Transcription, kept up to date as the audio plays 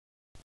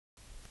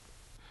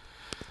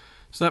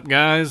What's up,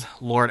 guys?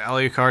 Lord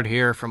Alucard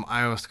here from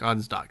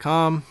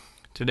iOSgods.com.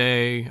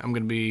 Today I'm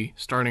going to be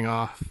starting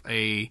off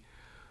a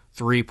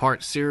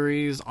 3-part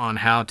series on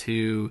how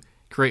to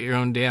create your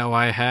own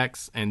DIY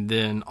hacks and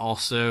then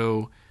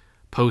also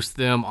post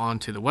them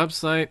onto the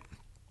website.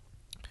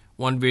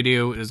 One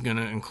video is going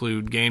to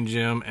include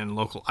GameGem and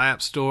local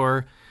app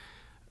store.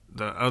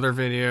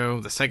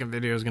 The second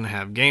video is going to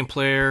have Game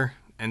Player,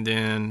 and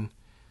then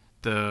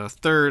the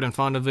third and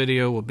final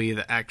video will be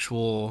the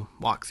actual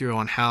walkthrough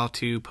on how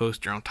to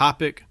post your own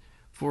topic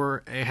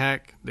for a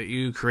hack that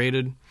you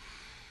created.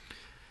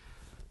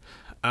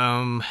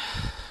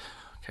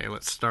 Okay,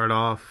 let's start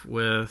off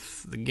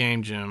with the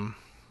GameGem.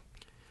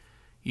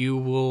 You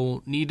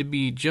will need to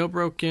be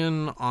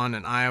jailbroken on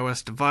an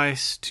iOS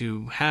device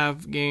to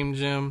have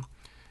GameGem,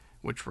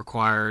 which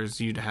requires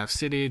you to have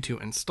Cydia to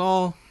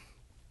install.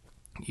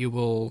 You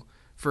will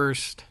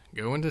first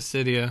go into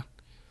Cydia,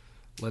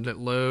 let it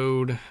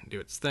load, do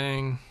its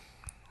thing.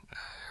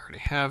 I already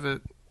have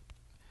it.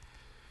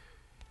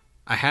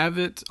 I have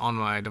it on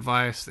my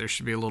device. There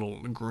should be a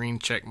little green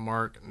check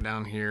mark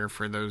down here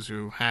for those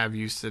who have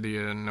used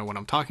Cydia and know what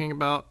I'm talking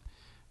about.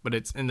 But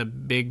it's in the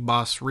Big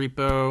Boss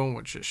repo,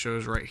 which it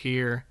shows right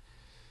here.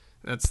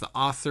 That's the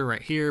author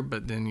right here,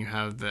 but then you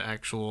have the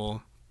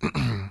actual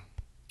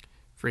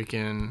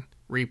freaking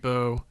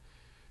repo.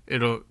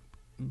 It'll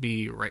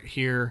be right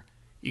here.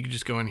 You can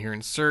just go in here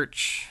and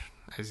search.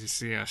 As you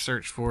see, I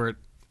search for it,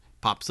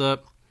 pops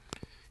up,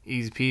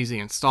 easy peasy,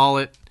 install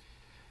it.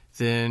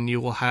 Then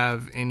you will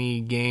have any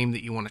game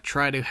that you want to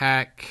try to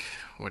hack,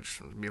 which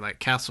would be like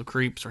Castle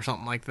Creeps or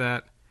something like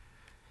that,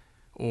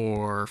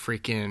 or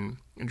freaking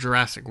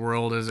Jurassic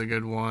World is a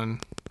good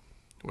one,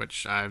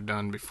 which I've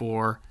done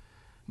before,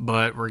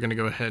 but we're going to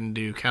go ahead and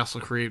do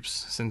Castle Creeps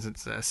since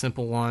it's a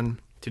simple one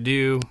to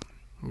do.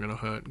 I'm going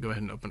to go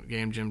ahead and open up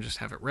GameGem, just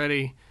have it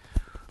ready.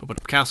 Open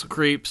up Castle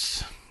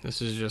Creeps. This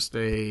is just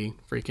a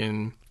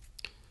freaking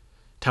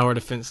tower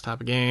defense type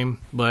of game,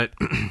 but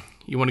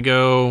you want to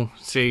go,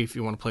 say if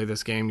you want to play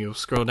this game, you'll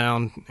scroll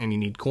down and you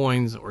need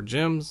coins or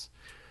gems.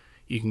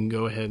 You can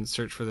go ahead and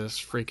search for this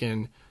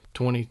freaking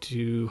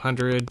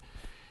 2200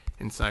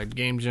 inside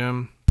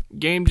GameGem.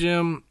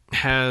 GameGem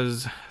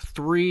has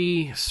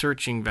 3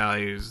 searching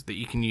values that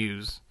you can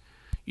use.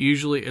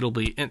 Usually it'll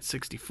be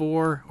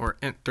int64 or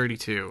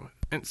int32.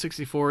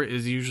 int64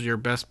 is usually your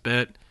best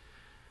bet,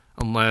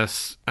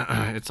 unless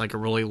it's like a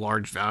really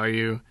large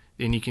value.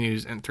 Then you can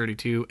use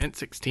int32.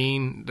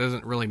 int16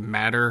 doesn't really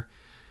matter,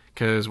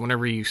 because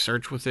whenever you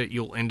search with it,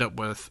 you'll end up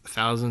with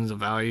thousands of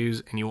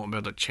values and you won't be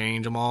able to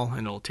change them all,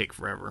 and it'll take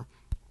forever.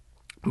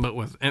 But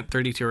with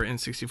int32 or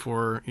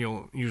int64,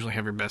 you'll usually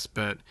have your best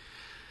bet.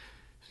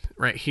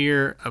 Right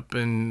here, up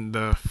in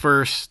the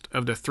first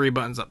of the 3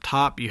 buttons up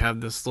top, you have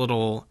this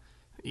little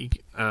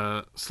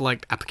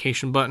select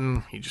application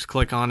button. You just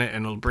click on it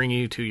and it'll bring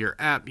you to your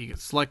app. You can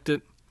select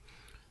it.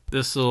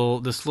 This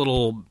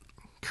little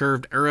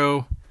curved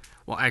arrow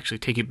will actually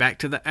take you back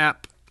to the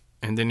app,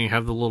 and then you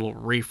have the little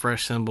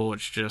refresh symbol,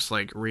 which just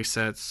like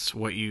resets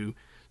what you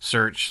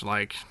search.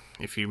 Like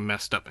if you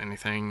messed up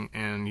anything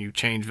and you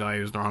change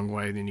values the wrong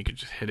way, then you could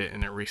just hit it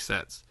and it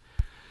resets.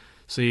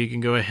 So you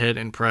can go ahead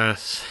and go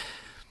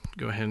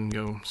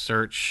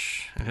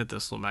search and hit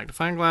this little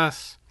magnifying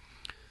glass.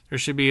 There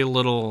should be a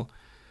little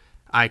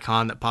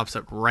icon that pops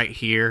up right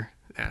here.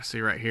 Yeah, see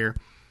right here.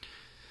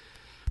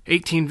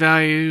 18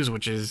 values,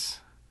 which is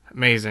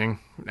amazing.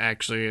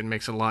 Actually, it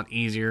makes it a lot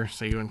easier.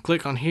 So you can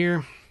click on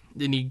here,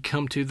 then you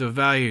come to the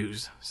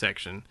values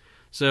section.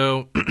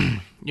 So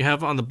you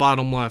have on the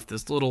bottom left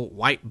this little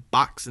white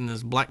box in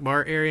this black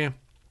bar area.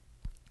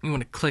 You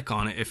want to click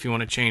on it if you want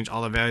to change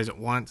all the values at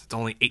once. It's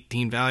only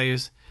 18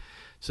 values.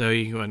 So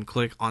you can go ahead and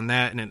click on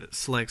that, and it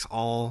selects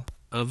all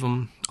of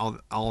them,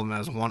 all of them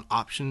as one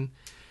option.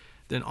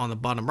 Then on the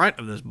bottom right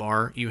of this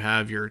bar, you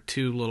have your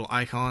 2 little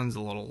icons, the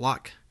little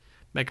lock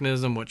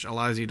mechanism, which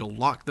allows you to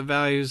lock the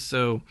values.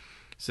 So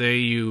say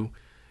you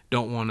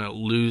don't want to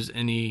lose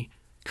any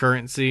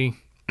currency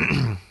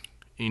and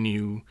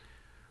you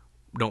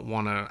don't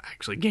want to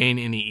actually gain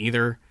any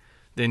either,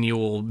 then you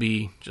will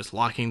be just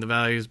locking the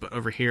values. But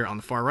over here on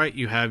the far right,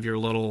 you have your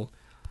little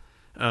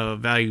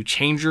value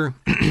changer,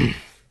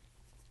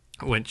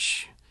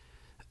 which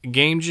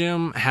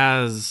GameGem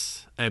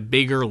has a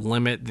bigger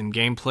limit than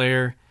Game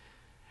Player,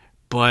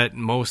 but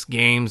most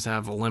games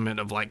have a limit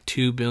of like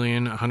 2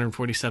 billion,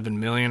 147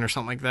 million or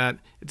something like that.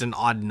 It's an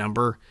odd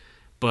number,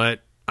 but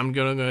I'm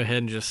going to go ahead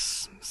and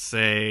just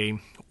say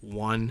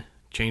 1,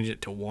 change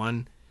it to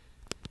 1,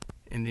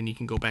 and then you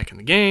can go back in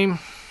the game,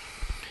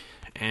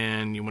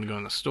 and you want to go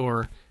in the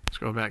store,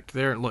 scroll back to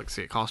there, and look,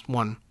 see, it cost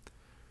 1,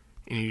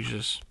 and you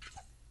just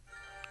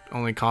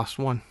only cost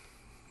 1.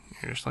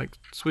 You're just like,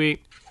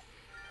 sweet.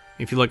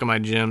 If you look at my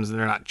gems,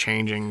 they're not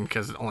changing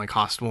because it only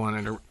cost 1,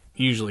 and it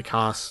usually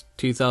costs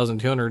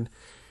 2,200,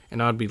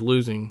 and I'd be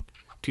losing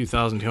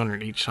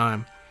 2,200 each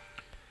time.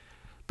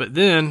 But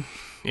then,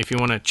 if you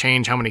want to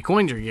change how many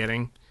coins you're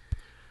getting,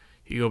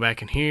 you go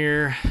back in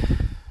here,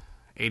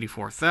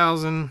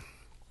 84,000.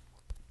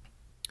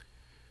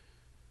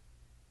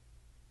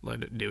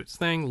 let it do its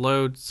thing.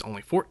 Loads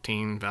only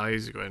 14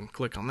 values. You go ahead and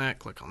click on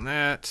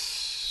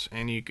that,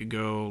 and you could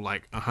go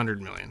like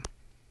 100 million.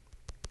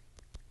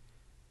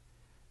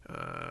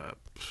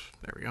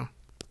 There we go.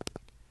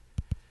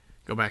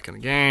 Go back in the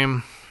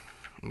game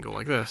and go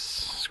like this.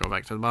 Scroll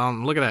back to the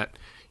bottom. Look at that.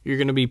 You're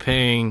going to be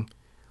paying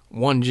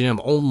one gem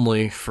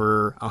only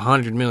for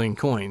 100 million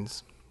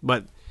coins.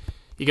 But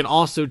you can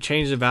also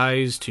change the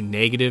values to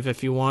negative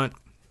if you want.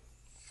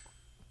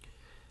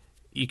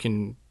 You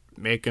can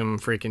make them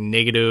freaking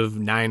negative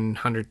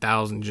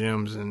 900,000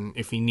 gems, and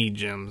if you need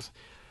gems.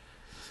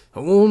 The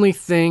only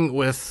thing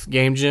with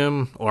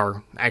GameGem,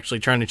 or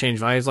actually trying to change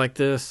values like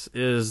this,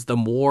 is the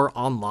more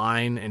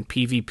online and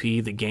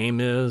PvP the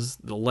game is,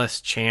 the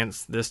less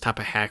chance this type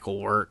of hack will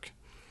work.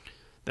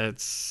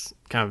 That's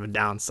kind of a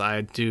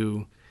downside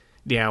to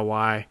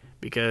DIY,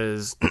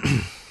 because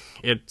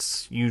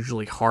it's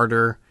usually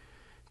harder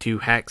to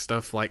hack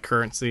stuff like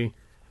currency,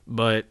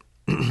 but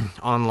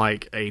on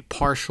like a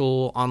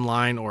partial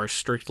online or a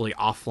strictly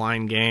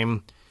offline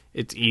game,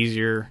 it's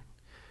easier.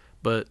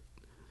 But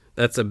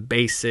that's a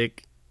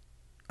basic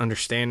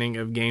understanding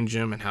of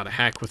GameGem and how to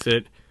hack with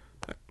it.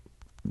 I'm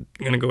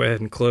going to go ahead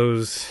and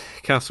close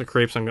Castle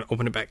Crepes. I'm going to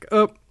open it back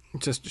up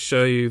just to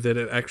show you that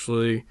it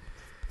actually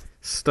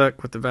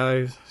stuck with the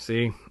values.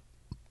 See,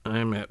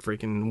 I'm at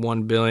freaking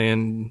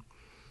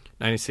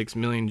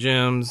 1,096,000,000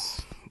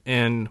 gems.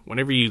 And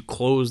whenever you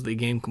close the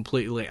game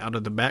completely out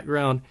of the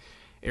background,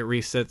 it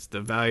resets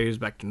the values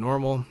back to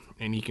normal.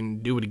 And you can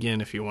do it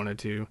again if you wanted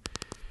to. You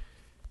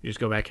just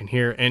go back in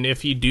here. And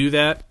if you do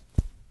that,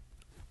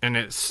 and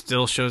it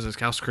still shows as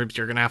Castle Crepes,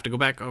 you're going to have to go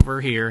back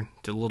over here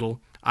to the little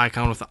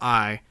icon with the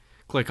eye,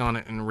 click on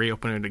it, and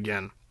reopen it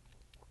again.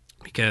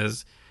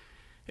 Because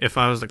if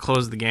I was to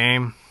close the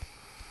game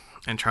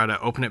and try to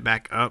open it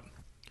back up,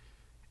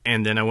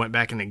 and then I went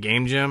back into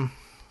GameGem,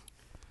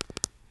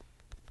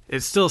 it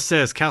still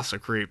says Castle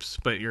Crepes,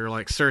 but you're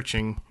like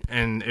searching,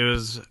 and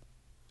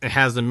it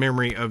has the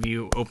memory of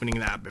you opening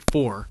that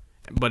before,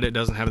 but it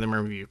doesn't have the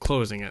memory of you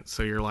closing it.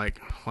 So you're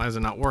like, why is it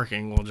not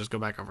working? We'll just go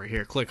back over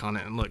here, click on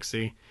it, and look,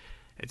 see,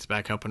 it's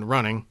back up and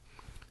running.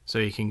 So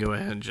you can go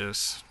ahead and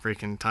just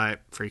freaking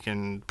type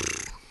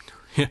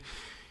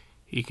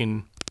you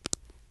can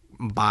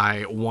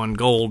buy 1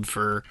 gold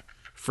for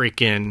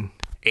freaking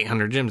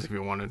 800 gems if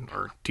you wanted,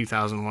 or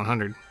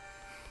 2,100.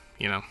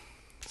 You know,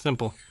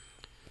 simple.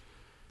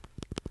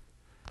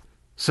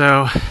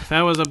 So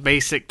that was a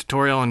basic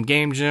tutorial on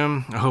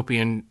GameGem. I hope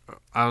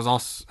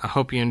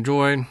you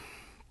enjoyed.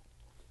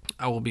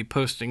 I will be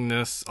posting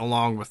this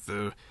along with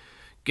the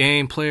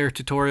game player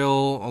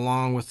tutorial,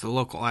 along with the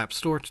local app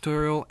store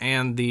tutorial,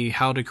 and the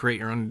how to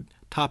create your own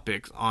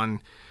topics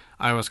on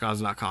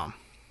iOSgods.com.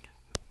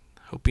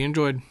 Hope you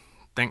enjoyed.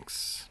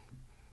 Thanks.